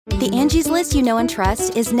The Angie's List you know and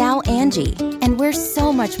trust is now Angie, and we're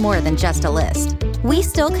so much more than just a list. We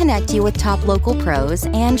still connect you with top local pros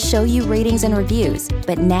and show you ratings and reviews,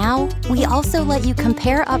 but now we also let you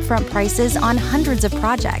compare upfront prices on hundreds of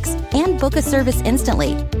projects and book a service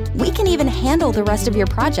instantly. We can even handle the rest of your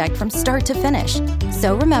project from start to finish.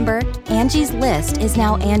 So remember, Angie's List is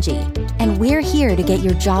now Angie, and we're here to get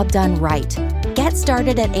your job done right. Get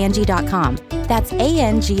started at Angie.com. That's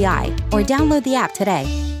ANGI, or download the app today.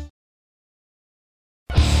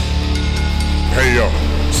 Hey, yo,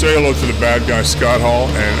 say hello to the bad guy, Scott Hall,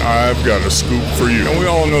 and I've got a scoop for you. And we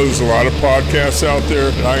all know there's a lot of podcasts out there,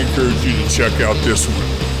 and I encourage you to check out this one.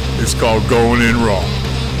 It's called Going In Raw.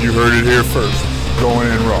 You heard it here first. Going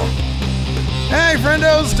In Raw. Hey,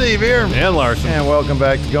 friendo, Steve here. And Larson. And welcome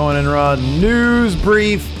back to Going In Raw News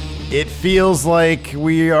Brief. It feels like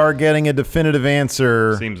we are getting a definitive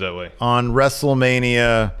answer. Seems that way. On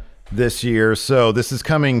WrestleMania this year. So this is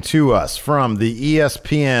coming to us from the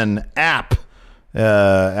ESPN app.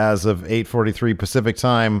 As of 8:43 Pacific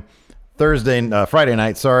time, Friday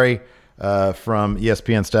night, from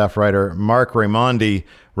ESPN staff writer Mark Raimondi.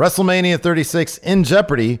 WrestleMania 36 in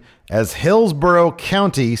jeopardy as Hillsborough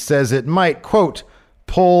County says it might, quote,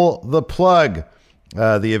 pull the plug.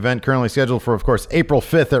 The event currently scheduled for, of course, April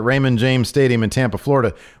 5th at Raymond James Stadium in Tampa,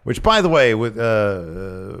 Florida, which, by the way, with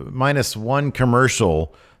minus one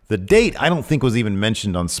commercial, the date I don't think was even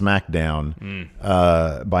mentioned on SmackDown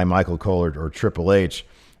by Michael Cole or Triple H.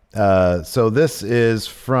 So this is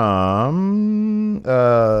from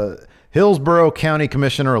Hillsborough County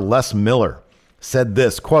Commissioner Les Miller said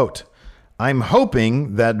this, quote, I'm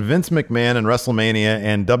hoping that Vince McMahon and WrestleMania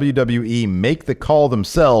and WWE make the call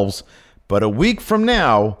themselves, but a week from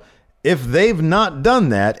now, if they've not done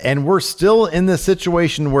that and we're still in the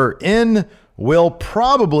situation we're in, we'll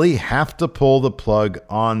probably have to pull the plug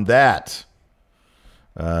on that.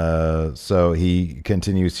 So he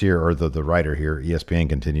continues here, or the writer here, ESPN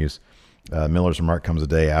continues. Miller's remark comes a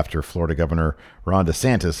day after Florida Governor Ron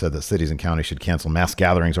DeSantis said that cities and counties should cancel mass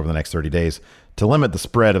gatherings over the next 30 days to limit the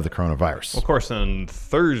spread of the coronavirus. Well, of course, on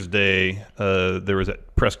Thursday, there was a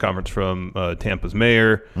press conference from Tampa's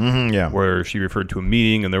mayor where she referred to a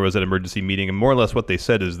meeting, and there was an emergency meeting. And more or less what they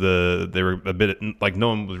said is they were a bit like no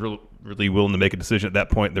one was really willing to make a decision at that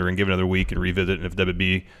point. They were going to give it another week and revisit, and if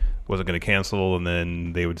WB wasn't going to cancel, and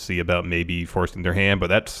then they would see about maybe forcing their hand. But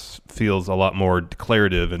that feels a lot more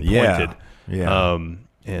declarative and pointed. Yeah.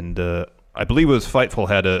 I believe it was Fightful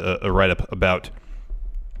had a write-up about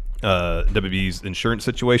WWE's insurance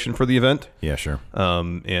situation for the event. Yeah, sure.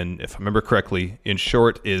 And if I remember correctly, in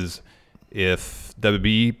short, is if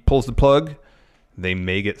WWE pulls the plug, they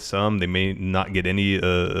may get some, they may not get any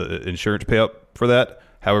insurance payout for that.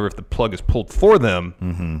 However, if the plug is pulled for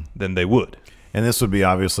them, then they would. And this would be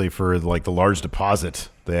obviously for like the large deposit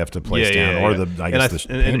they have to place down, or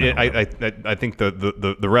I think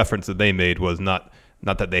the reference that they made was not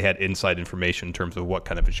that they had inside information in terms of what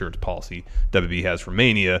kind of insurance policy WWE has for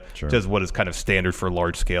Mania, just what is kind of standard for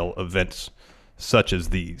large scale events such as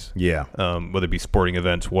these. Yeah. Whether it be sporting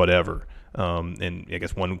events, whatever. And I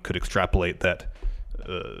guess one could extrapolate that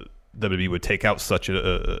WWE would take out such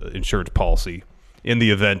a insurance policy in the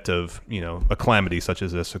event of, a calamity such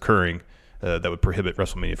as this occurring. That would prohibit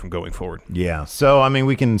WrestleMania from going forward. Yeah. So, I mean,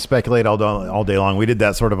 we can speculate all day long. We did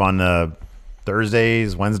that sort of on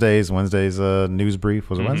Wednesday's news brief.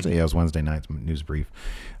 Was it Wednesday? Yeah, it was Wednesday night's news brief.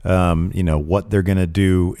 What they're going to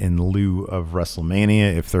do in lieu of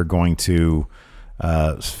WrestleMania, if they're going to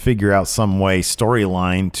figure out some way,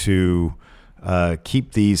 storyline to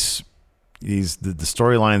keep the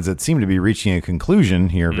storylines that seem to be reaching a conclusion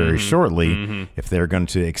here very shortly, if they're going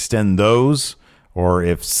to extend those, or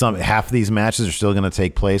if half of these matches are still going to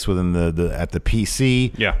take place within at the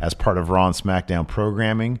PC as part of Raw and SmackDown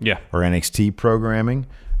programming or NXT programming,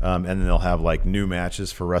 and then they'll have like new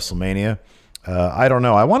matches for WrestleMania. I don't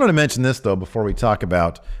know. I wanted to mention this though before we talk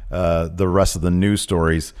about the rest of the news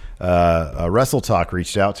stories. Wrestle Talk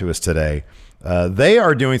reached out to us today. They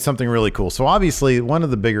are doing something really cool. So obviously one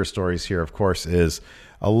of the bigger stories here, of course, is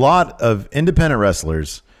a lot of independent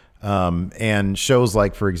wrestlers and shows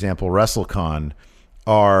like, for example, WrestleCon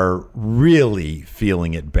are really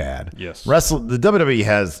feeling it bad. Yes. The WWE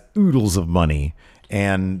has oodles of money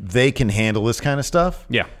and they can handle this kind of stuff.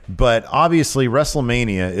 Yeah. But obviously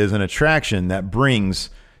WrestleMania is an attraction that brings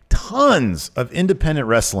tons of independent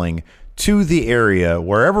wrestling to the area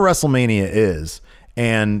wherever WrestleMania is.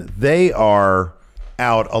 And they are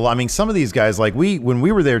out a lot. I mean, some of these guys, like when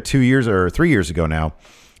we were there 2 years or 3 years ago now,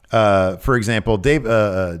 For example,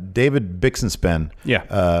 David Bixenspan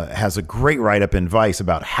has a great write-up in Vice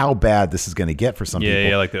about how bad this is going to get for some people.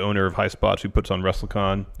 Yeah, like the owner of High Spots who puts on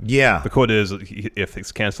WrestleCon. Yeah. The quote is, if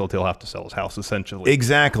it's canceled, he'll have to sell his house, essentially.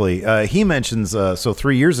 Exactly. He mentions,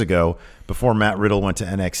 3 years ago, before Matt Riddle went to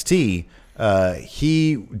NXT,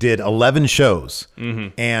 he did 11 shows.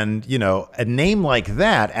 Mm-hmm. And, a name like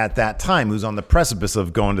that at that time, who's on the precipice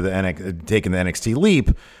of going to taking the NXT leap,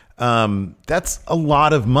 that's a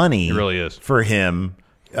lot of money. It really is. For him.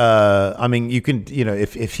 You can,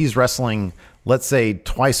 if he's wrestling, let's say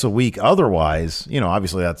twice a week, otherwise,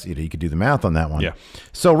 obviously that's, you could do the math on that one. Yeah.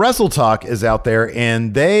 So Wrestle Talk is out there,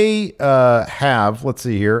 and they have, let's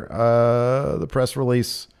see here, the press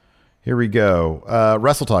release. Here we go.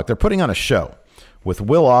 Wrestle Talk. They're putting on a show with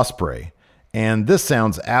Will Ospreay, and this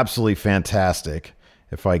sounds absolutely fantastic.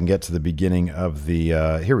 If I can get to the beginning of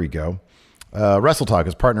the, here we go. Wrestle Talk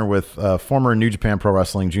is partnered with former New Japan Pro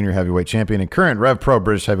Wrestling Junior Heavyweight Champion and current Rev Pro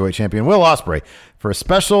British Heavyweight Champion Will Ospreay for a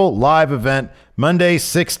special live event Monday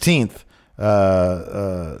 16th,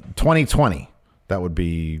 2020. That would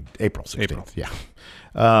be April 16th. April. Yeah.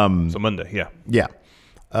 So Monday, yeah. Yeah.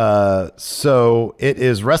 So it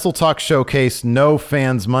is Wrestle Talk Showcase No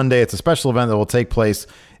Fans Monday. It's a special event that will take place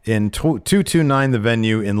in 229 The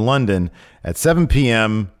Venue in London at 7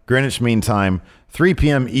 p.m. Greenwich Mean Time, 3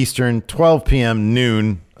 p.m. Eastern, 12 p.m.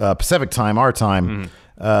 noon Pacific Time, our time,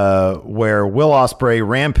 where Will Ospreay,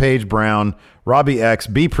 Rampage Brown, Robbie X,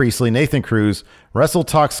 B. Priestley, Nathan Cruz, Wrestle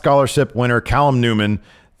Talk Scholarship winner Callum Newman,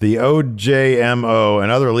 the OJMO,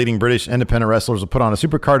 and other leading British independent wrestlers will put on a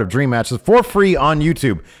supercard of dream matches for free on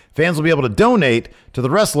YouTube. Fans will be able to donate to the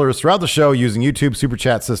wrestlers throughout the show using YouTube Super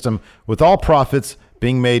Chat system, with all profits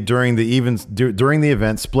being made during the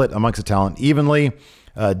event split amongst the talent evenly.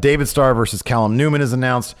 David Starr versus Callum Newman is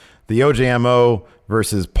announced. The OJMO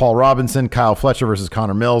versus Paul Robinson, Kyle Fletcher versus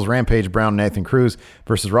Connor Mills, Rampage Brown, Nathan Cruz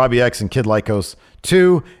versus Robbie X and Kid Lycos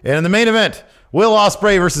 2. And in the main event, Will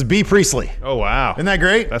Ospreay versus B. Priestley. Oh, wow. Isn't that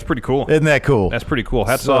great? That's pretty cool. Isn't that cool? That's pretty cool.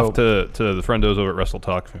 Hats off to the friendos over at Wrestle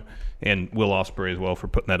Talk and Will Ospreay as well for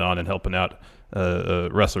putting that on and helping out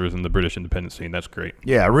wrestlers in the British independent scene. That's great.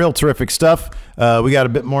 Yeah, real terrific stuff. We got a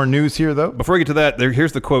bit more news here, though. Before we get to that,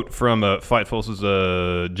 here's the quote from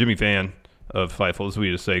Fightful's Jimmy Van of Fightful. This is what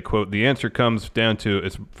he to say, quote, "The answer comes down to,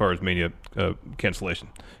 as far as Mania cancellation,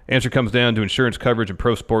 answer comes down to insurance coverage. In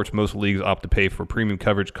pro sports, most leagues opt to pay for premium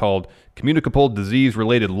coverage called communicable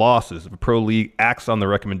disease-related losses. If a pro league acts on the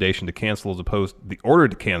recommendation to cancel as opposed to the order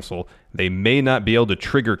to cancel, they may not be able to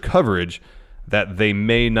trigger coverage that they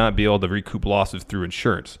may not be able to recoup losses through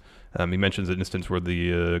insurance." He mentions an instance where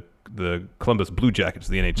the Columbus Blue Jackets,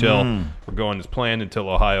 the NHL, were going as planned until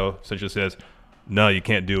Ohio essentially says, no, you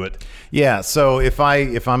can't do it. Yeah, so if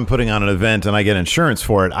I'm putting on an event and I get insurance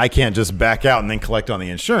for it, I can't just back out and then collect on the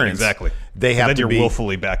insurance. Exactly. They have then to you're be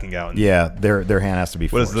willfully backing out. Yeah, their hand has to be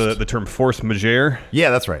forced. What is the term force majeure? Yeah,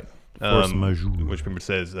 that's right. Force majeure. Which pretty much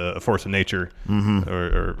says a force of nature,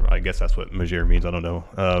 or I guess that's what majeure means. I don't know.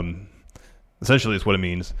 Essentially, it's what it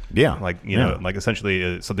means. Yeah. Like, like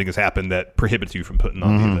essentially something has happened that prohibits you from putting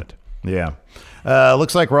on the event. Yeah.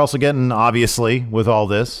 Looks like we're also getting, obviously, with all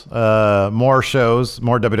this, more shows,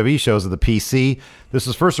 more WWE shows at the PC. This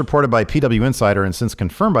was first reported by PW Insider and since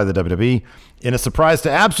confirmed by the WWE in a surprise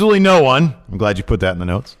to absolutely no one. I'm glad you put that in the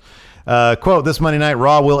notes. Quote, "This Monday Night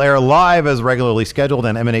Raw will air live as regularly scheduled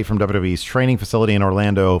and emanate from WWE's training facility in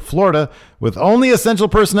Orlando, Florida, with only essential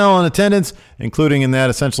personnel in attendance, including in that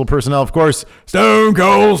essential personnel, of course, Stone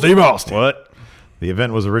Cold Steve Austin." What? The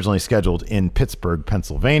event was originally scheduled in Pittsburgh,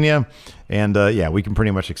 Pennsylvania. And, we can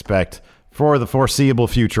pretty much expect for the foreseeable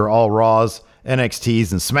future all Raws,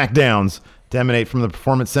 NXTs, and SmackDowns to emanate from the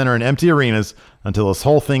Performance Center in empty arenas until this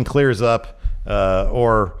whole thing clears up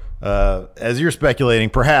or, as you're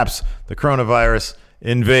speculating, perhaps the coronavirus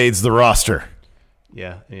invades the roster.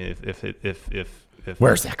 Yeah. If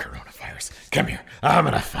Where's that coronavirus? Come here. I'm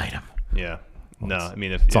going to fight him. Yeah. No, I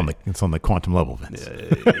mean, it's on the quantum level, Vince.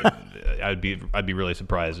 I'd be really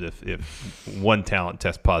surprised if one talent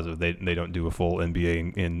tests positive, they don't do a full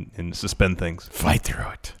NBA and suspend things. Fight through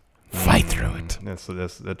it. Fight through it.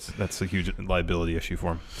 That's a huge liability issue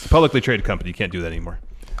for him. It's a publicly traded company. You can't do that anymore.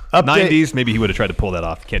 Update. 90s, maybe he would have tried to pull that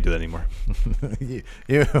off. Can't do that anymore.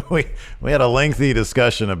 We had a lengthy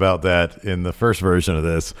discussion about that in the first version of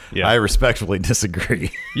this. Yeah. I respectfully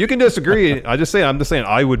disagree. You can disagree. I'm just saying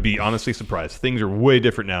I would be honestly surprised. Things are way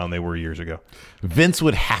different now than they were years ago. Vince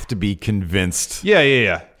would have to be convinced.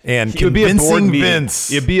 Yeah. And convincing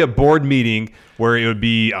Vince. It'd be a board meeting where it would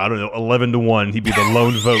be, 11-1. He'd be the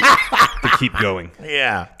lone vote to keep going.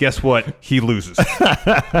 Yeah. Guess what? He loses.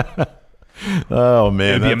 Oh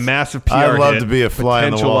man, it'd be a massive PR I'd love hit, to be a fly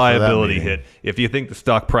on the potential wall for that liability meeting. hit. If you think the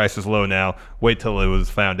stock price is low now, wait till it was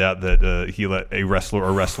found out that he let a wrestler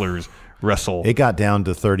or wrestlers wrestle. It got down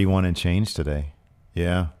to 31 and change today.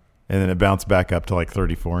 Yeah, and then it bounced back up to like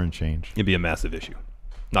 34 and change. It'd be a massive issue.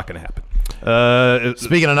 Not going to happen.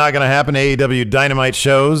 Speaking of not going to happen, AEW Dynamite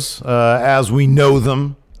shows, as we know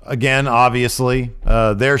them, again, obviously,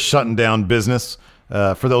 they're shutting down business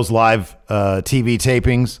for those live TV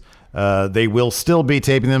tapings. They will still be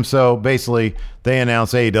taping them. So basically, they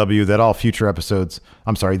announced AEW that all future episodes,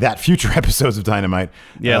 future episodes of Dynamite.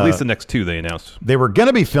 Yeah, at least the next two they announced. They were going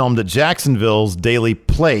to be filmed at Jacksonville's Daily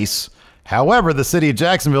Place. However, the city of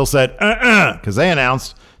Jacksonville said, because they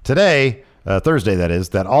announced today, Thursday that is,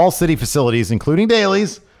 that all city facilities, including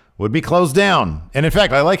Dailies, would be closed down. And in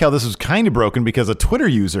fact, I like how this was kind of broken because a Twitter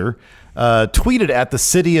user tweeted at the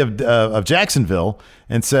city of Jacksonville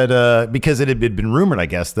and said, because it had been rumored, I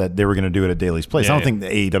guess, that they were going to do it at Daly's Place. I don't think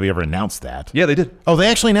the AEW ever announced that. Yeah, they did. Oh, they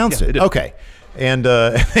actually announced it? They did. Okay. And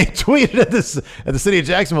they tweeted at the city of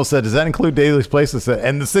Jacksonville, said, does that include Daly's Place?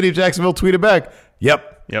 And the city of Jacksonville tweeted back,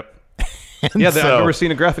 yep. Yeah, I remember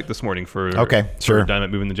seeing a graphic this morning for Dynamite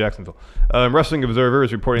moving to Jacksonville. Wrestling Observer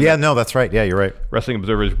is reporting. Yeah, no, that's right. Yeah, you're right. Wrestling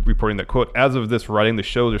Observer is reporting that, quote, as of this writing, the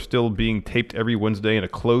shows are still being taped every Wednesday in a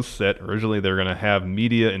closed set. Originally, they were going to have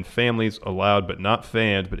media and families allowed, but not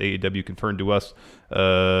fans. But AEW confirmed to us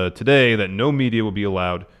today that no media will be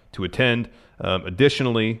allowed to attend.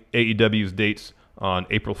 Additionally, AEW's dates on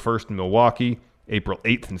April 1st in Milwaukee, April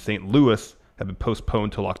 8th in St. Louis have been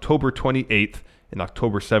postponed till October 28th and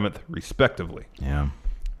October 7th, respectively. Yeah.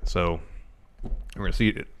 So we're going to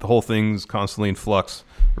see the whole thing's constantly in flux.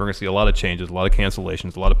 We're going to see a lot of changes, a lot of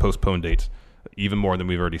cancellations, a lot of postponed dates, even more than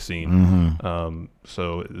we've already seen.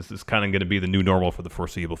 So this is kind of going to be the new normal for the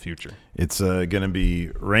foreseeable future. It's going to be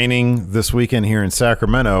raining this weekend here in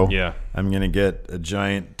Sacramento. Yeah. I'm going to get a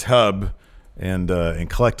giant tub and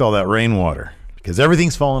collect all that rainwater. Because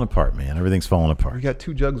everything's falling apart, man. Everything's falling apart. We got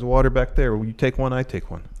 2 jugs of water back there. Will you take one? I take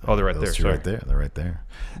one. Oh, they're right there. Sorry. Right there. They're right there.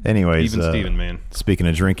 Anyways, even Steven, man. Speaking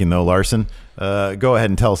of drinking, though, Larson, go ahead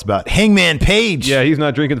and tell us about Hangman Page. Yeah, he's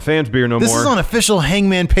not drinking the fans' beer no more. This is on official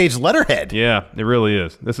Hangman Page letterhead. Yeah, it really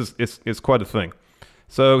is. It's quite a thing.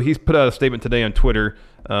 So he's put out a statement today on Twitter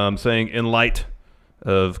saying, in light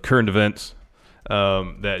of current events,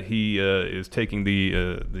 that he is taking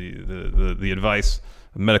the advice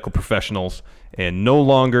of medical professionals and no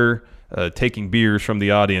longer taking beers from the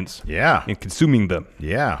audience and consuming them.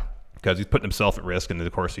 Yeah. Because he's putting himself at risk, and then,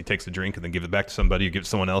 of course, he takes the drink and then gives it back to somebody, or gives it to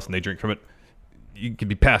someone else, and they drink from it. You could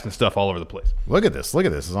be passing stuff all over the place. Look at this.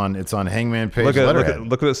 It's on Hangman Page letterhead.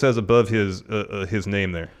 Look what it says above his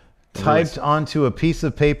name there. Typed onto a piece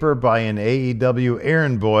of paper by an AEW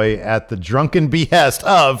errand boy at the drunken behest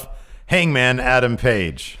of Hangman Adam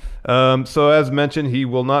Page. So as mentioned, he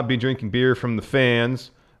will not be drinking beer from the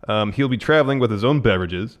fans. He'll be traveling with his own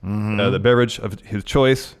beverages. The beverage of his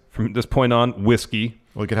choice from this point on, whiskey.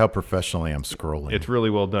 Look at how professionally I'm scrolling. It's really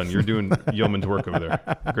well done. You're doing yeoman's work over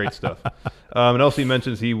there. Great stuff. And also he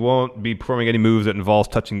mentions he won't be performing any moves that involves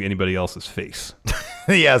touching anybody else's face.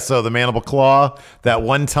 Yeah, so the mandible claw, that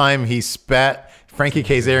one time he spat, Frankie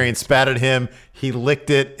Kazarian spat at him, he licked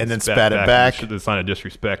it and then spat it back. It's a sign of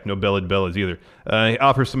disrespect. No bellied bellies either. He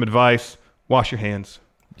offers some advice. Wash your hands.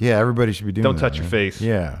 Yeah, everybody should be doing that. Don't touch your face.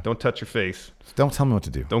 Yeah. Don't touch your face. Don't tell me what to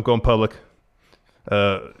do. Don't go in public.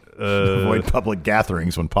 Avoid public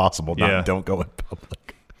gatherings when possible. Don't go in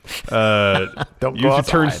public. Don't use your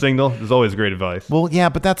turn signal. There's always great advice. Well, yeah,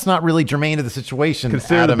 but that's not really germane to the situation.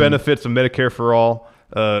 Consider the benefits of Medicare for all.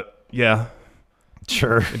 Yeah.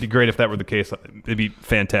 Sure. It'd be great if that were the case. It'd be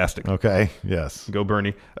fantastic. Okay. Yes. Go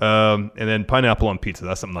Bernie. And then pineapple on pizza.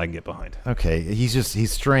 That's something I can get behind. Okay.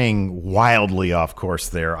 He's straying wildly off course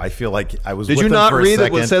there. I feel like I was. Did you not read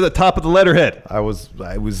what said at the top of the letterhead? I was.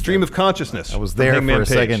 Stream of consciousness. I was there for a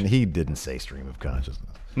second. He didn't say stream of consciousness.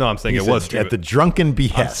 No, I'm saying it was at the drunken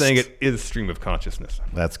behest. I'm saying it is stream of consciousness.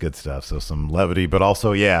 That's good stuff. So some levity, but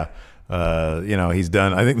also, he's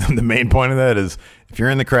done. I think the main point of that is if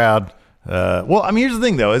you're in the crowd. Here's the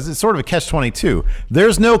thing, though, is it's sort of a catch-22.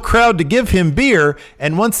 There's no crowd to give him beer,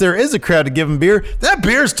 and once there is a crowd to give him beer, that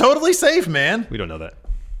beer's totally safe, man. We don't know that.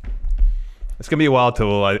 It's going to be a while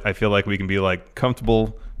till I feel like we can be like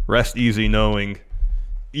comfortable, rest easy, knowing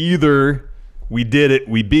either we did it,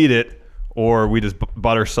 we beat it, or we just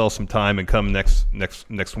bought ourselves some time and come next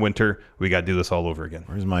winter, we got to do this all over again.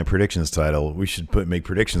 Where's my predictions title? We should make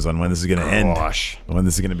predictions on when this is going to end. When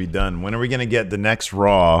this is going to be done. When are we going to get the next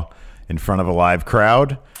Raw in front of a live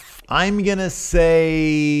crowd? I'm going to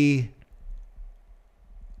say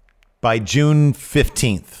by June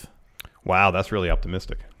 15th. Wow, that's really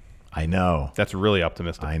optimistic. I know. That's really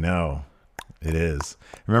optimistic. I know. It is.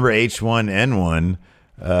 Remember H1N1?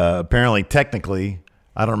 Apparently, technically,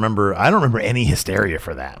 I don't remember any hysteria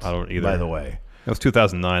for that. I don't either. By the way, that was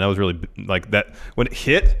 2009. I was really like that when it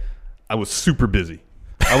hit. I was super busy.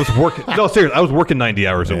 I was working. No, seriously, I was working 90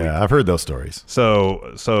 hours a week. Yeah, I've heard those stories.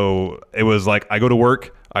 So it was like I go to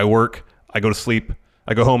work, I go to sleep,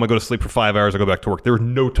 I go home, I go to sleep for 5 hours, I go back to work. There was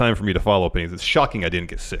no time for me to follow up anything. It's shocking I didn't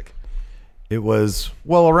get sick. It was,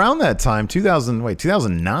 well, around that time,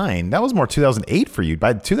 2009. That was more 2008 for you.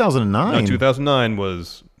 By 2009. No, 2009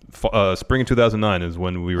 was spring of 2009 is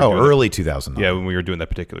when we were. Oh, early 2009. Yeah, when we were doing that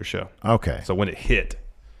particular show. Okay. So when it hit,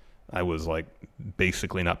 I was like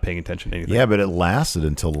basically not paying attention to anything. Yeah, but it lasted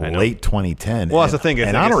until late 2010. Well, that's the thing.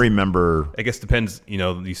 And I don't remember. I guess depends.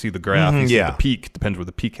 You see the graph. You see the peak. Depends where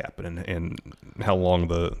the peak happened and how long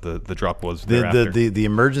the drop was. The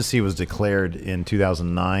emergency was declared in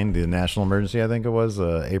 2009. The national emergency, I think it was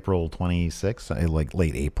April 26th, like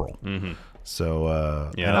late April. Mm-hmm. So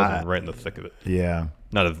I was right in the thick of it. Yeah.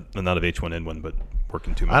 Not of H1N1, but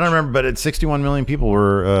working too much. I don't remember, but 61 million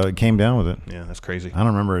people came down with it. Yeah, that's crazy. I don't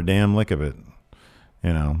remember a damn lick of it.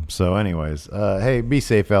 So anyways, hey, be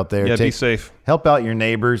safe out there. Yeah, be safe. Help out your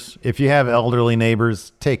neighbors. If you have elderly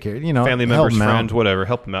neighbors, take care. Family members, friends, whatever.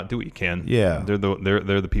 Help them out. Do what you can. Yeah, they're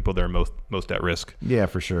the people that are most at risk. Yeah,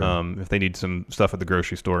 for sure. If they need some stuff at the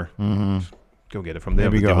grocery store, go get it from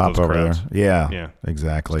them. Maybe go hop over there. Yeah,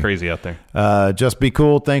 exactly. It's crazy out there. Just be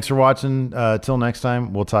cool. Thanks for watching. Till next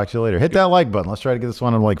time, we'll talk to you later. Hit that like button. Let's try to get this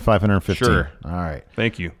one to like 515. Sure. All right.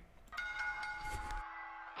 Thank you.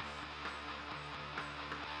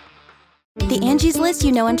 The Angie's List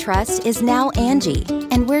you know and trust is now Angie,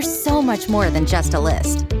 and we're so much more than just a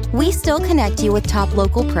list. We still connect you with top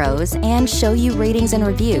local pros and show you ratings and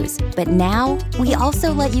reviews, but now we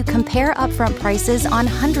also let you compare upfront prices on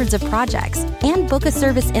hundreds of projects and book a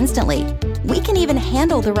service instantly. We can even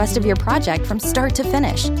handle the rest of your project from start to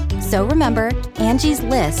finish. So remember, Angie's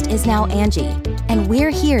List is now Angie, and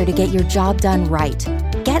we're here to get your job done right.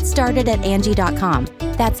 Get started at Angie.com.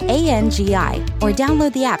 That's ANGI, or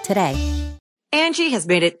download the app today. Angie has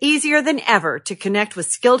made it easier than ever to connect with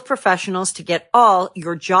skilled professionals to get all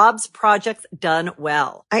your jobs projects done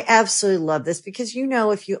well. I absolutely love this because,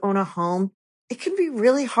 if you own a home, it can be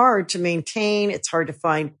really hard to maintain. It's hard to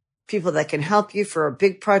find people that can help you for a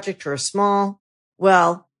big project or a small.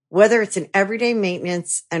 Well, whether it's in everyday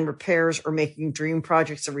maintenance and repairs or making dream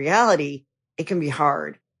projects a reality, it can be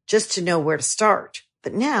hard just to know where to start.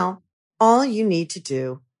 But now all you need to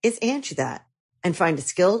do is Angie that and find a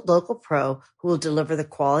skilled local pro who will deliver the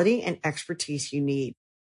quality and expertise you need.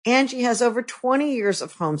 Angie has over 20 years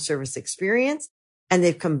of home service experience, and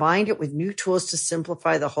they've combined it with new tools to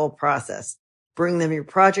simplify the whole process. Bring them your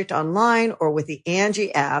project online or with the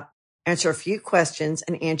Angie app, answer a few questions,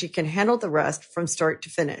 and Angie can handle the rest from start to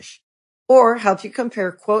finish. Or help you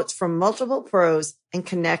compare quotes from multiple pros and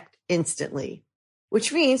connect instantly,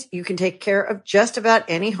 which means you can take care of just about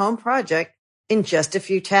any home project in just a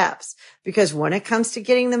few taps. Because when it comes to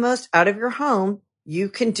getting the most out of your home, you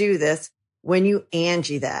can do this when you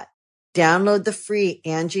Angie that. Download the free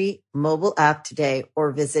Angie mobile app today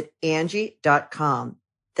or visit Angie.com.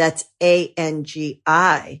 That's ANGI.com.